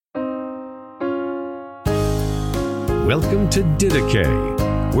Welcome to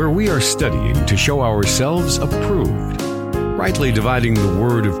Didache, where we are studying to show ourselves approved, rightly dividing the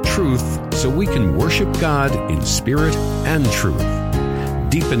word of truth so we can worship God in spirit and truth,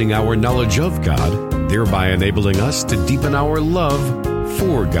 deepening our knowledge of God, thereby enabling us to deepen our love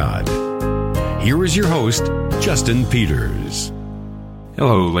for God. Here is your host, Justin Peters.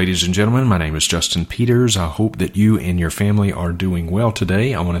 Hello, ladies and gentlemen. My name is Justin Peters. I hope that you and your family are doing well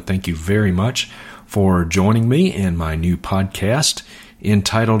today. I want to thank you very much for joining me in my new podcast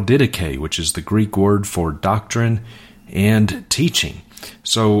entitled Didache, which is the Greek word for doctrine and teaching.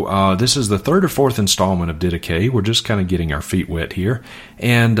 So this is the third or fourth installment of Didache. We're just kind of getting our feet wet here.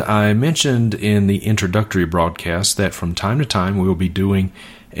 And I mentioned in the introductory broadcast that from time to time we will be doing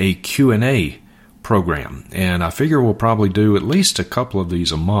a Q&A program. And I figure we'll probably do at least a couple of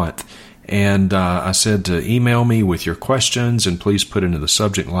these a month. And I said to email me with your questions and please put into the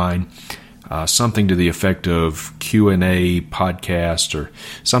subject line something to the effect of Q&A podcast or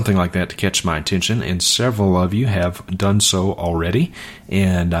something like that to catch my attention. And several of you have done so already.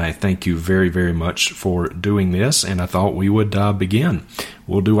 And I thank you very, very much for doing this. And I thought we would begin.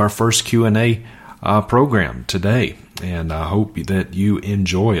 We'll do our first Q&A program today. And I hope that you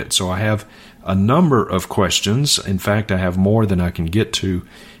enjoy it. So I have a number of questions. In fact, I have more than I can get to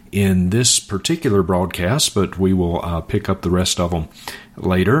in this particular broadcast, but we will pick up the rest of them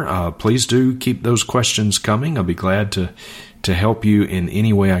later. Please do keep those questions coming. I'll be glad to help you in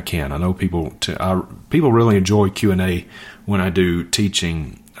any way I can. I know people really enjoy Q&A when I do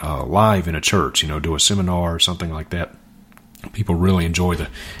teaching live in a church, do a seminar or something like that. People really enjoy the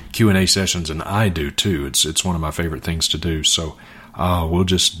Q&A sessions, and I do too. It's one of my favorite things to do. So we'll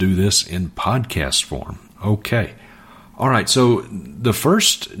just do this in podcast form. Okay. All right, so the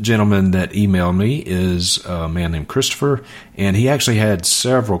first gentleman that emailed me is a man named Christopher, and he actually had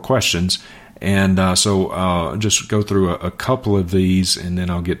several questions, and so I'll just go through a couple of these, and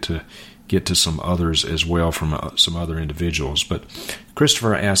then I'll get to some others as well from some other individuals. But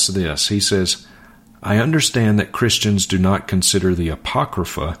Christopher asks this. He says, I understand that Christians do not consider the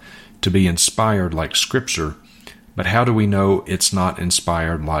Apocrypha to be inspired like Scripture, but how do we know it's not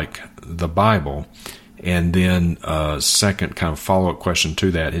inspired like the Bible? And then a second kind of follow-up question to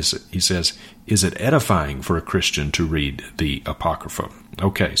that is, he says, is it edifying for a Christian to read the Apocrypha?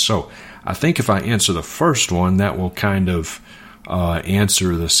 Okay, so I think if I answer the first one, that will kind of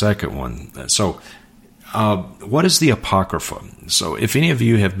answer the second one. So what is the Apocrypha? So if any of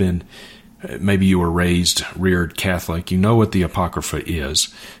you have been, maybe you were reared Catholic, you know what the Apocrypha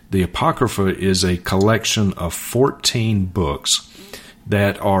is. The Apocrypha is a collection of 14 books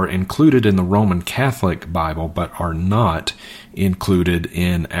that are included in the Roman Catholic Bible but are not included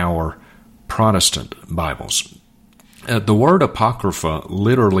in our Protestant Bibles. The word Apocrypha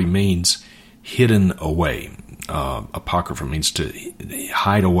literally means hidden away. Apocrypha means to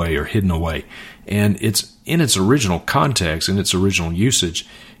hide away or hidden away. And it's in its original context, in its original usage,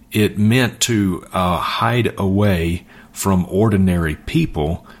 it meant to hide away from ordinary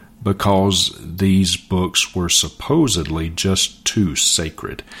people because these books were supposedly just too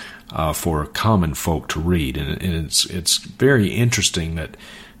sacred for common folk to read. And it's very interesting that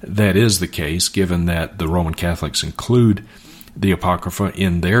is the case, given that the Roman Catholics include the Apocrypha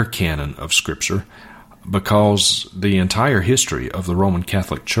in their canon of Scripture, because the entire history of the Roman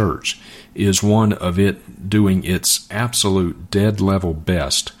Catholic Church is one of it doing its absolute dead-level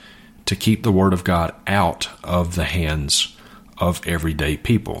best to keep the Word of God out of the hands of everyday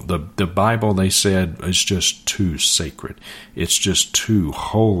people. The Bible, they said, is just too sacred. It's just too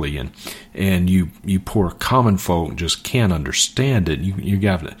holy, and you poor common folk just can't understand it. You're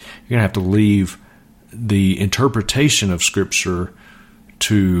gonna have to leave the interpretation of Scripture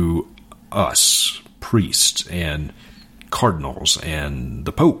to us, priests and cardinals and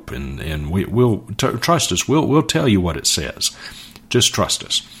the Pope, and we'll trust us. We'll tell you what it says. Just trust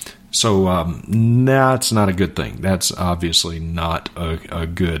us. So that's not a good thing. That's obviously not a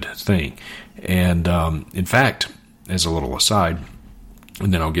good thing. And in fact, as a little aside,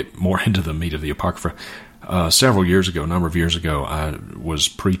 and then I'll get more into the meat of the Apocrypha, several years ago, a number of years ago, I was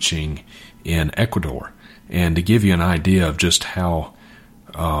preaching in Ecuador. And to give you an idea of just how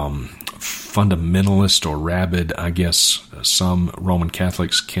fundamentalist or rabid, I guess, some Roman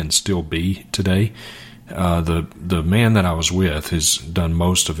Catholics can still be today, the man that I was with has done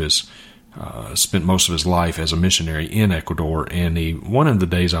spent most of his life as a missionary in Ecuador, and one of the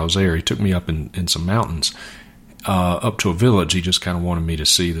days I was there, he took me up in some mountains, up to a village. He just kind of wanted me to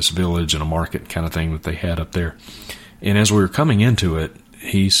see this village and a market kind of thing that they had up there. And as we were coming into it,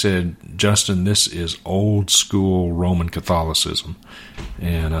 he said, Justin, this is old school Roman Catholicism.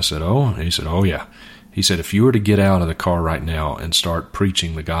 And I said, oh? And he said, oh yeah. He said, if you were to get out of the car right now and start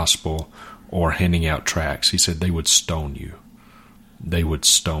preaching the gospel or handing out tracts, he said, they would stone you. They would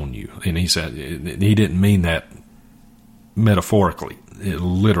stone you. And he said, he didn't mean that metaphorically.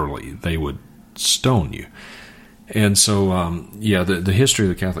 Literally, they would stone you. And so, the history of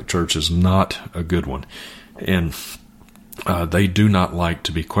the Catholic Church is not a good one. And they do not like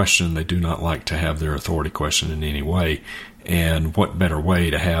to be questioned. They do not like to have their authority questioned in any way. And what better way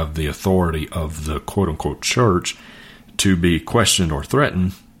to have the authority of the quote-unquote church to be questioned or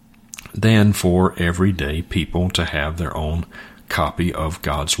threatened than for everyday people to have their own copy of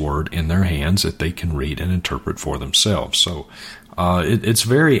God's Word in their hands that they can read and interpret for themselves. So it's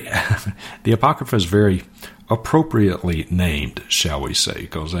very, the Apocrypha is very appropriately named, shall we say,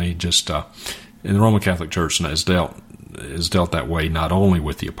 because they just, in the Roman Catholic Church is dealt that way not only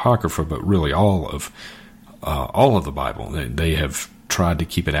with the Apocrypha, but really all of the Bible. They have tried to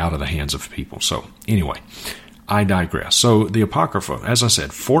keep it out of the hands of people. So anyway, I digress. So the Apocrypha, as I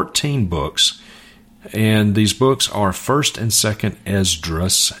said, 14 books, and these books are 1st and 2nd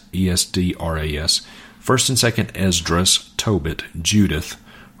Esdras, Esdras, 1st and 2nd Esdras, Tobit, Judith,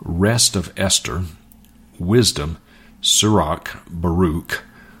 rest of Esther, Wisdom, Sirach, Baruch,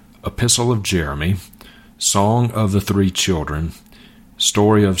 Epistle of Jeremy, Song of the Three Children,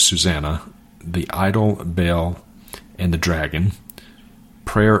 Story of Susanna, The Idol Bel and the Dragon,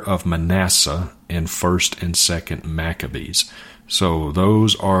 Prayer of Manasseh, and 1st and 2nd Maccabees. So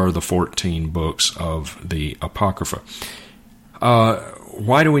those are the 14 books of the Apocrypha.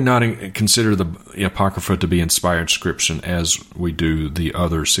 Why do we not consider the Apocrypha to be inspired scripture as we do the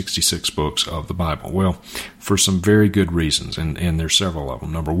other 66 books of the Bible? Well, for some very good reasons, and there's several of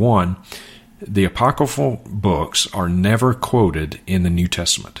them. Number one, the apocryphal books are never quoted in the New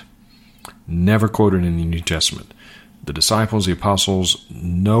Testament. Never quoted in the New Testament. The disciples, the apostles,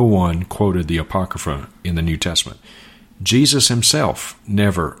 no one quoted the Apocrypha in the New Testament. Jesus himself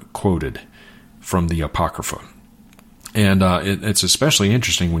never quoted from the Apocrypha. And it's especially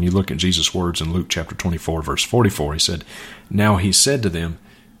interesting when you look at Jesus' words in Luke chapter 24, verse 44. He said, "Now he said to them,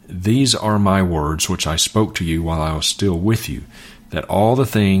 These are my words which I spoke to you while I was still with you, that all the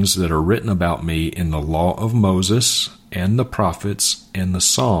things that are written about me in the law of Moses and the prophets and the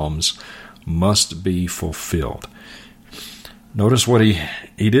Psalms must be fulfilled." Notice what he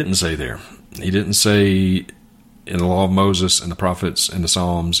didn't say there. He didn't say in the law of Moses and the prophets and the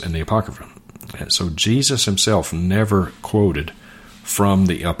Psalms and the Apocrypha. So Jesus himself never quoted from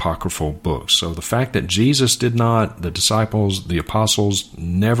the apocryphal books. So the fact that Jesus did not, the disciples, the apostles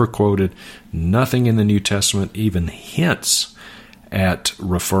never quoted, nothing in the New Testament even hints at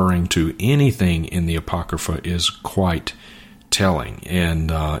referring to anything in the Apocrypha is quite telling.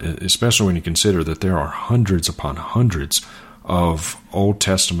 And especially when you consider that there are hundreds upon hundreds of Old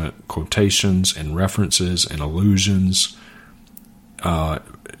Testament quotations and references and allusions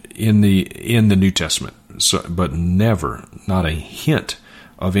in the New Testament, but never, not a hint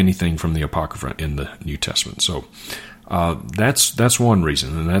of anything from the Apocrypha in the New Testament. So that's one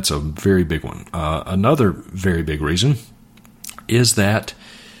reason, and that's a very big one. Another very big reason is that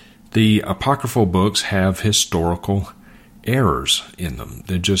the apocryphal books have historical errors in them.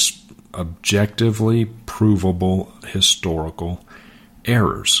 They're just objectively provable historical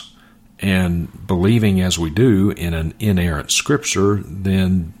errors. And believing as we do in an inerrant scripture,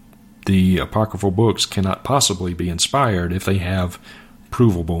 then the apocryphal books cannot possibly be inspired if they have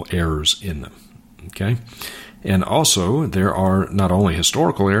provable errors in them. Okay? And also, there are not only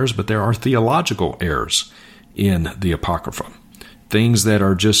historical errors, but there are theological errors in the Apocrypha. Things that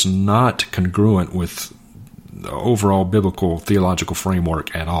are just not congruent with the overall biblical theological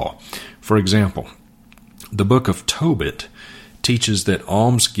framework at all. For example, the book of Tobit teaches that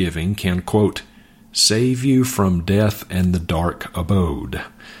almsgiving can, quote, save you from death and the dark abode.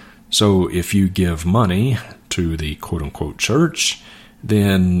 So if you give money to the quote-unquote church,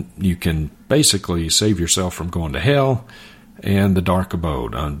 then you can basically save yourself from going to hell and the dark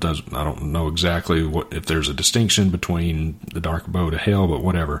abode. I don't know exactly if there's a distinction between the dark abode and hell, but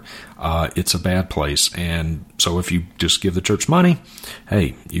whatever. It's a bad place. And so if you just give the church money,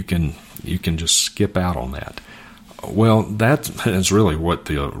 hey, you can just skip out on that. Well, that is really what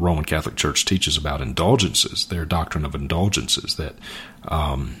the Roman Catholic Church teaches about indulgences, their doctrine of indulgences, that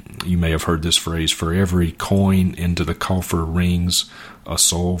you may have heard this phrase, for every coin into the coffer rings, a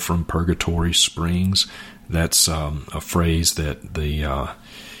soul from purgatory springs. That's a phrase that the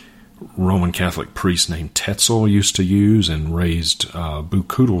Roman Catholic priest named Tetzel used to use and raised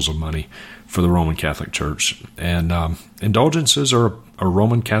buku of money for the Roman Catholic Church. And indulgences are a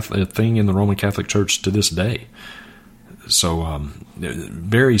Roman Catholic thing in the Roman Catholic Church to this day.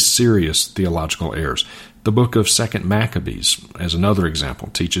 very serious theological errors. The book of 2 Maccabees, as another example,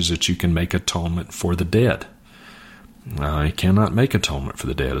 teaches that you can make atonement for the dead. You cannot make atonement for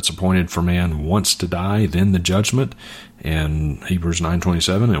the dead. It's appointed for man once to die, then the judgment. And Hebrews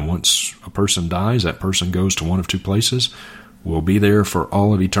 9:27, and once a person dies, that person goes to one of two places, will be there for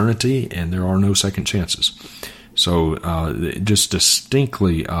all of eternity, and there are no second chances. So just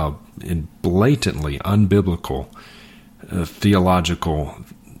distinctly and blatantly unbiblical theological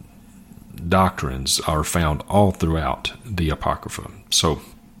doctrines are found all throughout the Apocrypha. So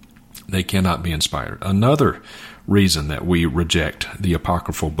they cannot be inspired. Another reason that we reject the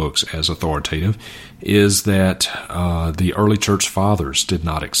apocryphal books as authoritative is that the early church fathers did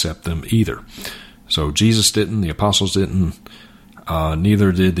not accept them either. So Jesus didn't, the apostles didn't,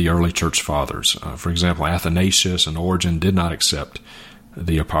 neither did the early church fathers. For example, Athanasius and Origen did not accept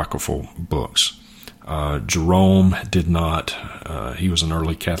the apocryphal books. Jerome did not. He was an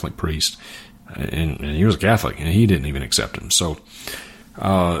early Catholic priest, and he was a Catholic, and he didn't even accept them. So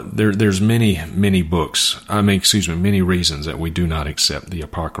there's many reasons that we do not accept the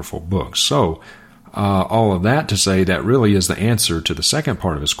apocryphal books. So all of that to say that really is the answer to the second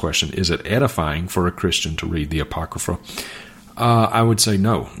part of his question: is it edifying for a Christian to read the Apocrypha? I would say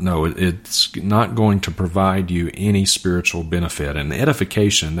no. It's not going to provide you any spiritual benefit. And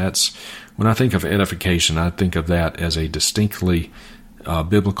edification, when I think of edification, I think of that as a distinctly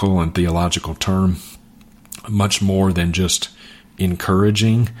biblical and theological term, much more than just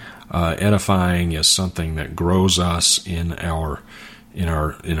encouraging. Edifying is something that grows us in our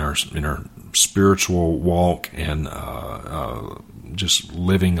spiritual walk and just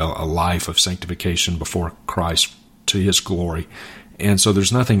living a life of sanctification before Christ to His glory. And so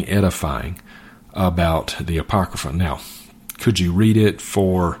there's nothing edifying about the Apocrypha. Now, could you read it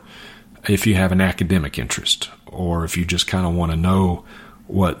if you have an academic interest, or if you just kind of want to know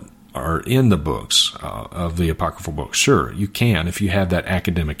what are in the books of the apocryphal books? Sure, you can. If you have that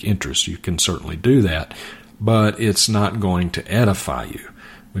academic interest, you can certainly do that, but it's not going to edify you,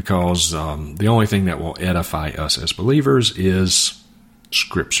 because the only thing that will edify us as believers is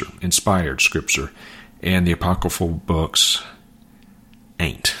Scripture, inspired Scripture, and the apocryphal books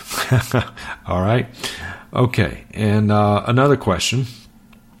ain't. All right? Okay, and another question.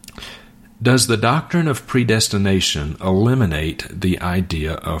 Does the doctrine of predestination eliminate the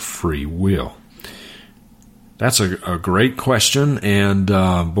idea of free will? That's a great question, and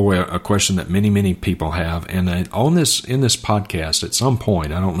a question that many people have. And in this podcast, at some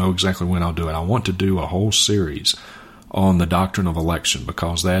point, I don't know exactly when I'll do it, I want to do a whole series on the doctrine of election,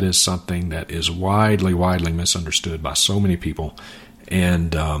 because that is something that is widely misunderstood by so many people,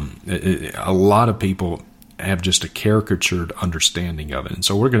 and a lot of people have just a caricatured understanding of it. And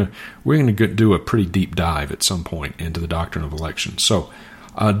so we're going to do a pretty deep dive at some point into the doctrine of election. So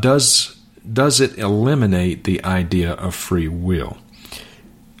does it eliminate the idea of free will?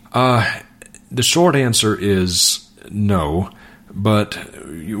 The short answer is no, but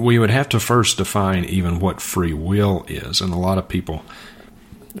we would have to first define even what free will is. And a lot of people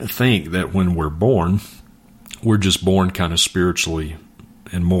think that when we're born, we're just born kind of spiritually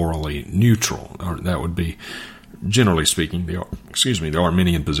and morally neutral. Or that would be, generally speaking, the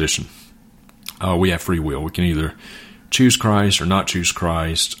Arminian position. We have free will. We can either choose Christ or not choose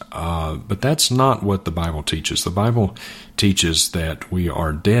Christ, but that's not what the Bible teaches. The Bible teaches that we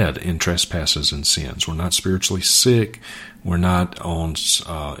are dead in trespasses and sins. We're not spiritually sick. We're not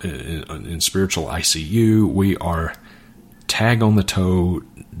in spiritual ICU. We are tag on the toe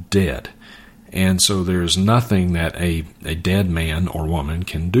dead. And so there's nothing that a dead man or woman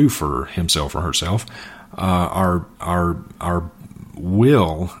can do for himself or herself. Our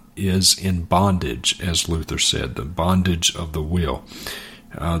will is in bondage, as Luther said, the bondage of the will.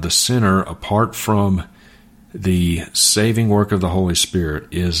 The sinner, apart from the saving work of the Holy Spirit,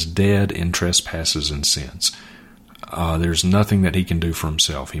 is dead in trespasses and sins. There's nothing that he can do for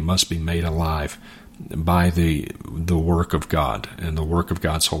himself. He must be made alive by the work of God and the work of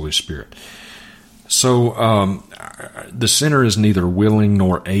God's Holy Spirit. So the sinner is neither willing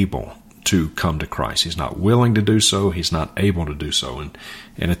nor able to come to Christ. He's not willing to do so. He's not able to do so.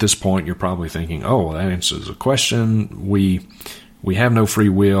 And at this point, you're probably thinking, oh, that answers the question. We have no free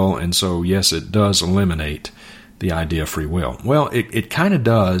will, and so, yes, it does eliminate the idea of free will. Well, it kind of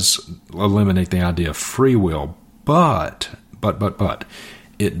does eliminate the idea of free will, but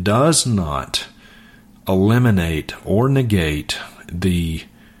it does not eliminate or negate the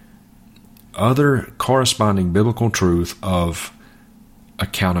other corresponding biblical truth of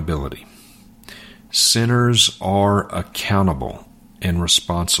accountability. Sinners are accountable and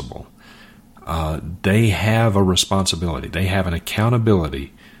responsible they have a responsibility. They have an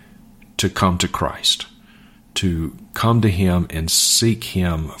accountability to come to Christ, to come to Him and seek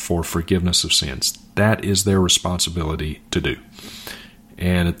Him for forgiveness of sins. That is their responsibility to do.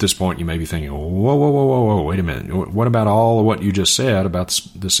 And at this point, you may be thinking, whoa, wait a minute. What about all of what you just said about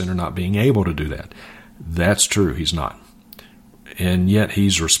the sinner not being able to do that? That's true, he's not. And yet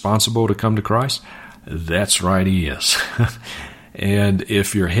he's responsible to come to Christ? That's right, he is. And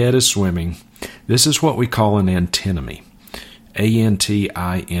if your head is swimming, this is what we call an antinomy. A-N-T-I-N-O-M-Y,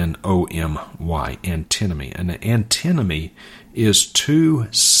 antinomy. An antinomy is two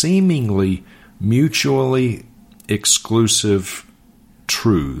seemingly mutually exclusive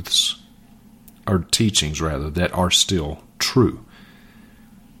truths, or teachings rather, that are still true.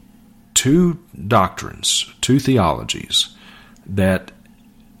 Two doctrines, two theologies that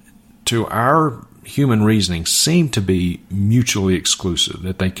to our human reasoning seem to be mutually exclusive,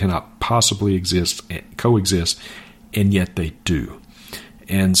 that they cannot possibly coexist, and yet they do.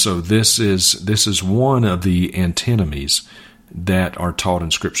 And so this is one of the antinomies that are taught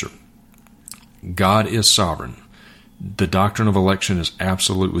in Scripture. God is sovereign. The doctrine of election is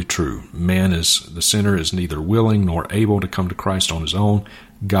absolutely true. The sinner is neither willing nor able to come to Christ on his own.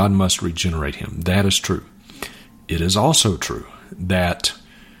 God must regenerate him. That is true. It is also true that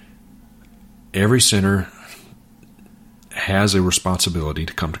every sinner has a responsibility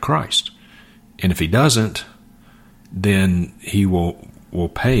to come to Christ. And if he doesn't, then he will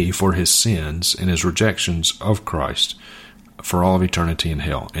pay for his sins and his rejections of Christ for all of eternity in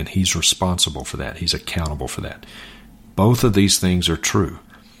hell. And he's responsible for that. He's accountable for that. Both of these things are true.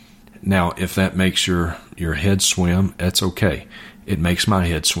 Now, if that makes your head swim, that's okay. It makes my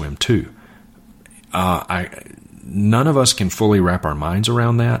head swim too. None of us can fully wrap our minds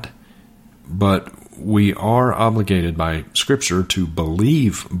around that, but we are obligated by Scripture to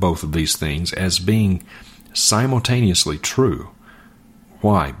believe both of these things as being simultaneously true.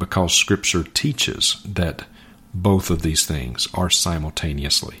 Why? Because Scripture teaches that both of these things are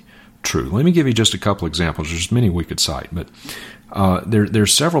simultaneously true. Let me give you just a couple examples. There's many we could cite, but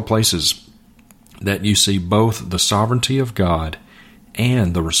there's several places that you see both the sovereignty of God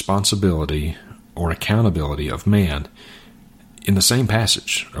and the responsibility or accountability of man in the same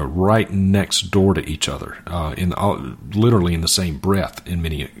passage, right next door to each other, literally in the same breath in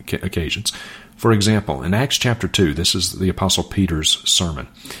many occasions. For example, in Acts chapter 2, this is the Apostle Peter's sermon.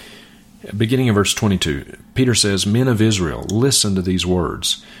 Beginning in verse 22, Peter says, "Men of Israel, listen to these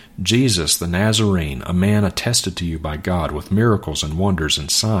words. Jesus the Nazarene, a man attested to you by God with miracles and wonders and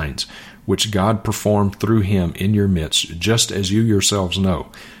signs, which God performed through him in your midst, just as you yourselves know.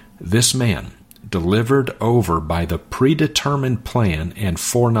 This man, delivered over by the predetermined plan and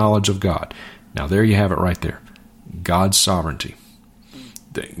foreknowledge of God." Now there you have it right there. God's sovereignty.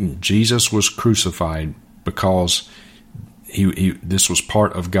 Jesus was crucified because this was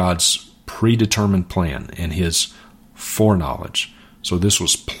part of God's predetermined plan and His foreknowledge. So this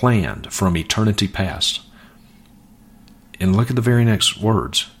was planned from eternity past. And look at the very next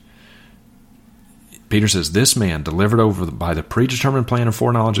words. Peter says, "This man, delivered over by the predetermined plan and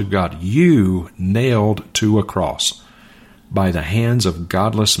foreknowledge of God, you nailed to a cross by the hands of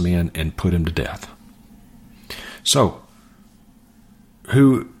godless men and put him to death." So,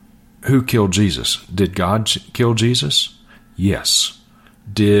 who killed Jesus? Did God kill Jesus? Yes.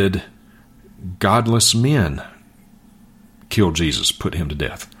 Did godless men kill Jesus, put him to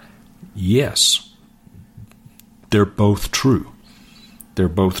death? Yes. They're both true. They're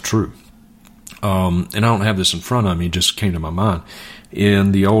both true. And I don't have this in front of me, it just came to my mind.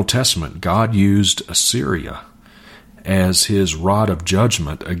 In the Old Testament, God used Assyria as His rod of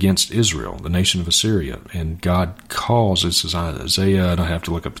judgment against Israel, the nation of Assyria. And God calls, this is Isaiah, I don't have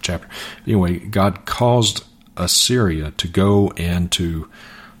to look up the chapter. Anyway, God caused Assyria to go and to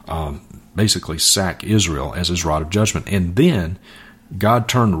basically sack Israel as His rod of judgment. And then God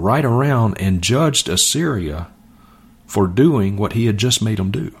turned right around and judged Assyria for doing what He had just made them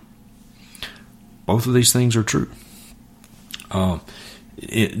do. Both of these things are true.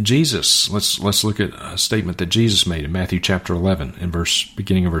 Jesus, let's look at a statement that Jesus made in Matthew chapter 11,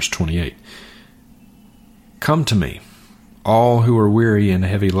 beginning of verse 28. "Come to me, all who are weary and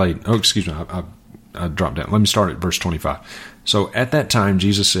heavy laden." Oh, excuse me, I dropped down. Let me start at verse 25. "So at that time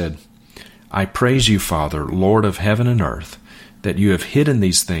Jesus said, I praise you, Father, Lord of heaven and earth, that you have hidden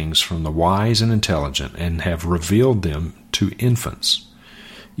these things from the wise and intelligent and have revealed them to infants.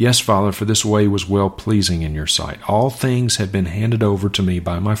 Yes, Father, for this way was well-pleasing in your sight. All things have been handed over to me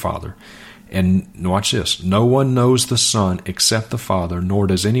by my Father. And watch this, no one knows the Son except the Father, nor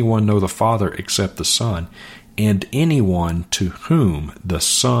does anyone know the Father except the Son, and anyone to whom the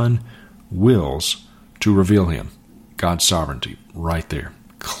Son wills to reveal him. God's sovereignty, right there,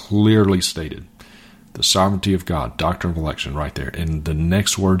 clearly stated. The sovereignty of God, doctrine of election, right there. And the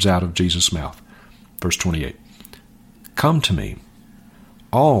next words out of Jesus' mouth, verse 28. Come to me,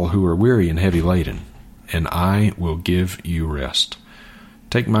 all who are weary and heavy laden, and I will give you rest.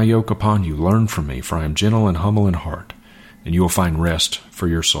 Take my yoke upon you, learn from me, for I am gentle and humble in heart, and you will find rest for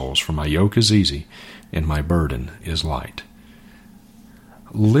your souls. For my yoke is easy, and my burden is light.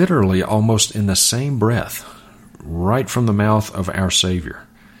 Literally, almost in the same breath, right from the mouth of our Savior,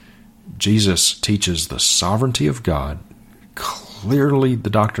 Jesus teaches the sovereignty of God, clearly the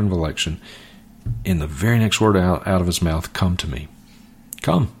doctrine of election. In the very next word out of his mouth, come to me.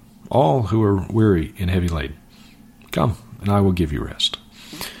 Come, all who are weary and heavy laden. Come, and I will give you rest.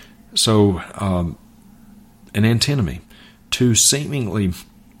 So, an antinomy, two seemingly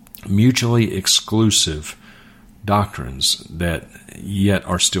mutually exclusive doctrines that yet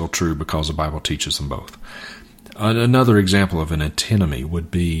are still true because the Bible teaches them both. Another example of an antinomy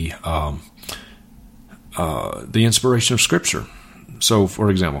would be the inspiration of Scripture. So, for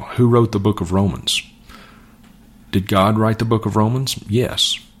example, who wrote the book of Romans? Did God write the book of Romans?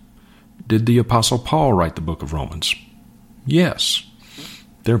 Yes. Did the Apostle Paul write the book of Romans? Yes.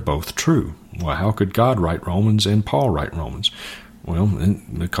 They're both true. Well, how could God write Romans and Paul write Romans? Well,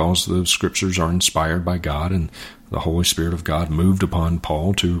 because the Scriptures are inspired by God and the Holy Spirit of God moved upon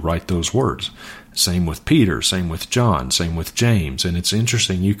Paul to write those words. Same with Peter, same with John, same with James. And it's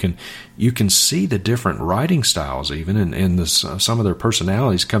interesting, you can see the different writing styles even and some of their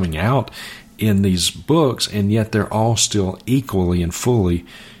personalities coming out in these books, and yet they're all still equally and fully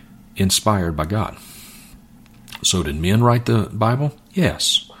inspired by God. So did men write the Bible?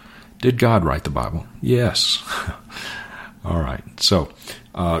 Yes. Did God write the Bible? Yes. All right. So,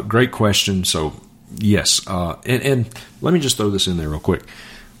 great question. So, yes. And let me just throw this in there real quick.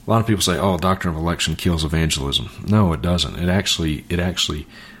 A lot of people say, "Oh, doctrine of election kills evangelism." No, it doesn't. It actually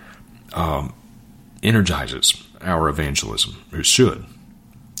energizes our evangelism. It should.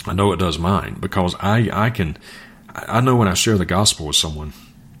 I know it does mine, because I know when I share the gospel with someone,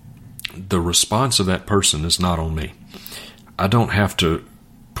 the response of that person is not on me. I don't have to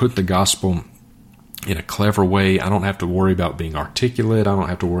put the gospel in a clever way. I don't have to worry about being articulate. I don't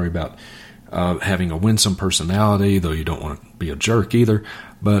have to worry about having a winsome personality, though you don't want to be a jerk either.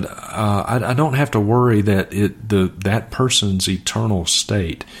 But I don't have to worry that that person's eternal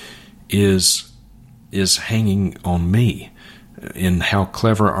state is hanging on me in how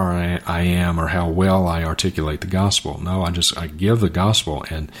clever I am or how well I articulate the gospel. No, I give the gospel,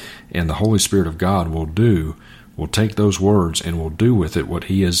 and the Holy Spirit of God will take those words and will do with it what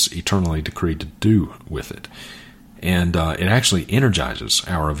He has eternally decreed to do with it. And it actually energizes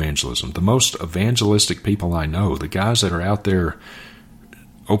our evangelism. The most evangelistic people I know, the guys that are out there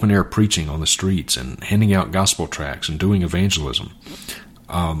open air preaching on the streets and handing out gospel tracts and doing evangelism,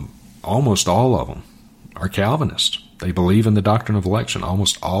 almost all of them are Calvinists. They believe in the doctrine of election,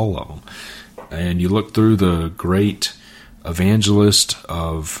 almost all of them. And you look through the great evangelists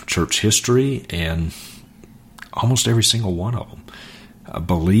of church history, and almost every single one of them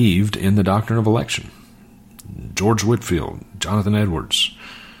believed in the doctrine of election. George Whitefield, Jonathan Edwards,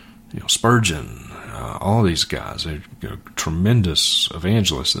 Spurgeon, all these guys, they're tremendous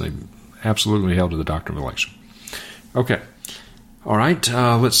evangelists, and they absolutely held to the doctrine of election. Okay. All right,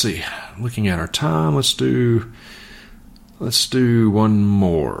 let's see. Looking at our time, let's do one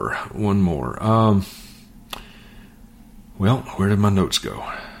more. Well, where did my notes go?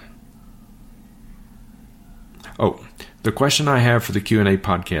 Oh, the question I have for the Q&A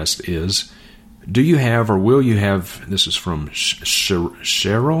podcast is, do you have or will you have, this is from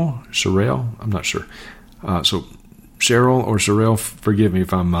Cheryl, I'm not sure. So Cheryl or Cheryl, forgive me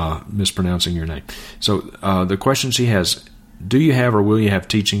if I'm mispronouncing your name. So the question she has, do you have or will you have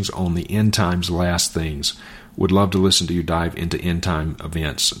teachings on the end times last things? Would love to listen to you dive into end time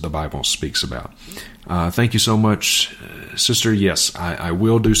events the Bible speaks about. Thank you so much, sister. Yes, I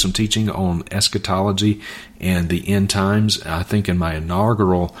will do some teaching on eschatology and the end times. I think in my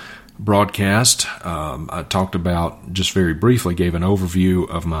inaugural broadcast, I talked about, just very briefly, gave an overview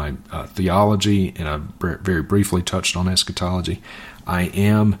of my theology, and I very briefly touched on eschatology. I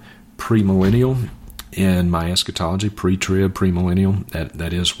am premillennial in my eschatology, pre-trib, premillennial.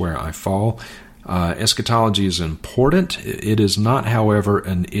 That is where I fall. Eschatology is important. It is not, however,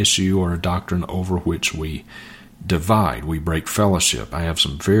 an issue or a doctrine over which we divide. We break fellowship. I have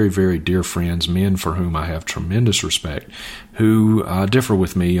some very, very dear friends, men for whom I have tremendous respect, who differ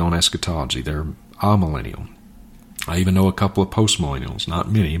with me on eschatology. They're amillennial. I even know a couple of postmillennials,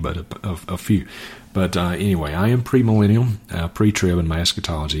 not many, but a few. But anyway, I am premillennial, pre-trib in my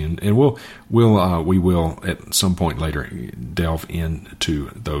eschatology, and we will at some point later delve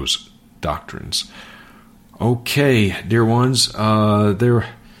into those doctrines. Okay, dear ones, there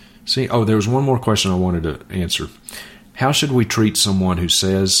was one more question I wanted to answer. How should we treat someone who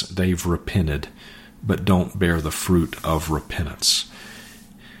says they've repented but don't bear the fruit of repentance?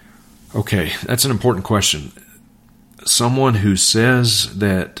 Okay, that's an important question. Someone who says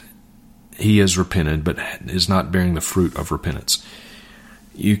that he has repented but is not bearing the fruit of repentance,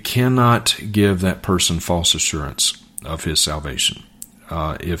 you cannot give that person false assurance of his salvation.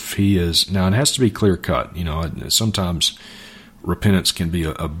 If he is, now it has to be clear cut. Sometimes repentance can be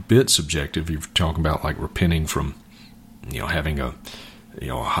a bit subjective. You're talking about like repenting from, having a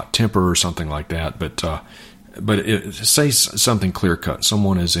hot temper or something like that. But say something clear cut.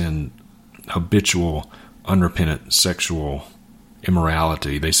 Someone is in habitual, unrepentant sexual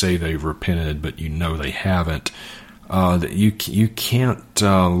immorality. They say they've repented, but they haven't. You can't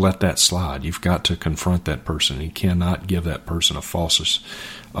let that slide. You've got to confront that person. You cannot give that person a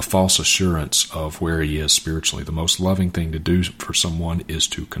false assurance of where he is spiritually. The most loving thing to do for someone is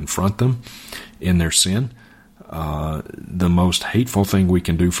to confront them in their sin. The most hateful thing we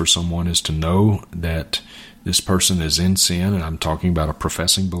can do for someone is to know that this person is in sin, and I'm talking about a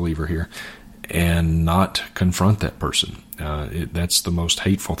professing believer here, and not confront that person. That's the most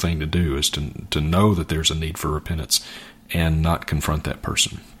hateful thing to do, is to know that there's a need for repentance and not confront that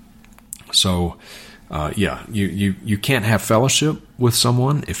person. So, you can't have fellowship with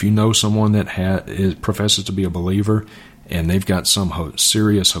someone if you know someone that professes to be a believer and they've got some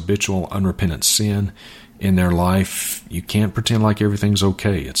serious habitual unrepentant sin in their life. You can't pretend like everything's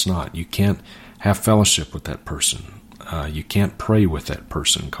okay. It's not. You can't have fellowship with that person. You can't pray with that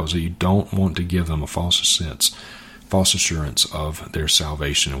person because you don't want to give them a false assurance of their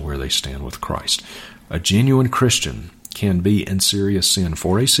salvation and where they stand with Christ. A genuine Christian can be in serious sin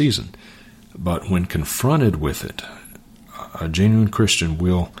for a season, but when confronted with it, a genuine Christian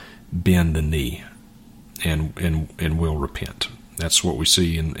will bend the knee and will repent. That's what we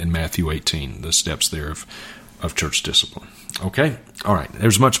see in Matthew 18, the steps there of church discipline. Okay? All right.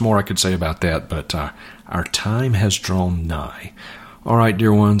 There's much more I could say about that, but our time has drawn nigh. All right,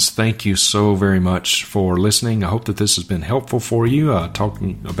 dear ones, thank you so very much for listening. I hope that this has been helpful for you,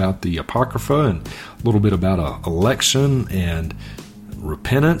 talking about the Apocrypha and a little bit about election and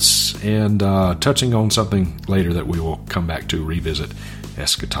repentance, and touching on something later that we will come back to revisit,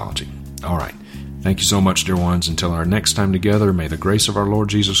 eschatology. All right. Thank you so much, dear ones. Until our next time together, may the grace of our Lord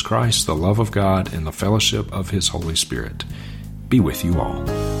Jesus Christ, the love of God, and the fellowship of His Holy Spirit be with you all.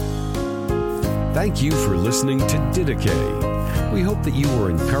 Thank you for listening to Didache. We hope that you were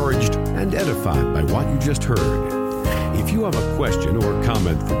encouraged and edified by what you just heard. If you have a question or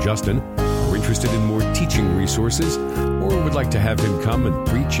comment for Justin, are interested in more teaching resources, or would like to have him come and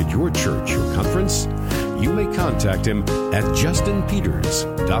preach at your church or conference, you may contact him at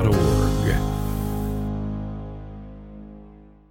justinpeters.org.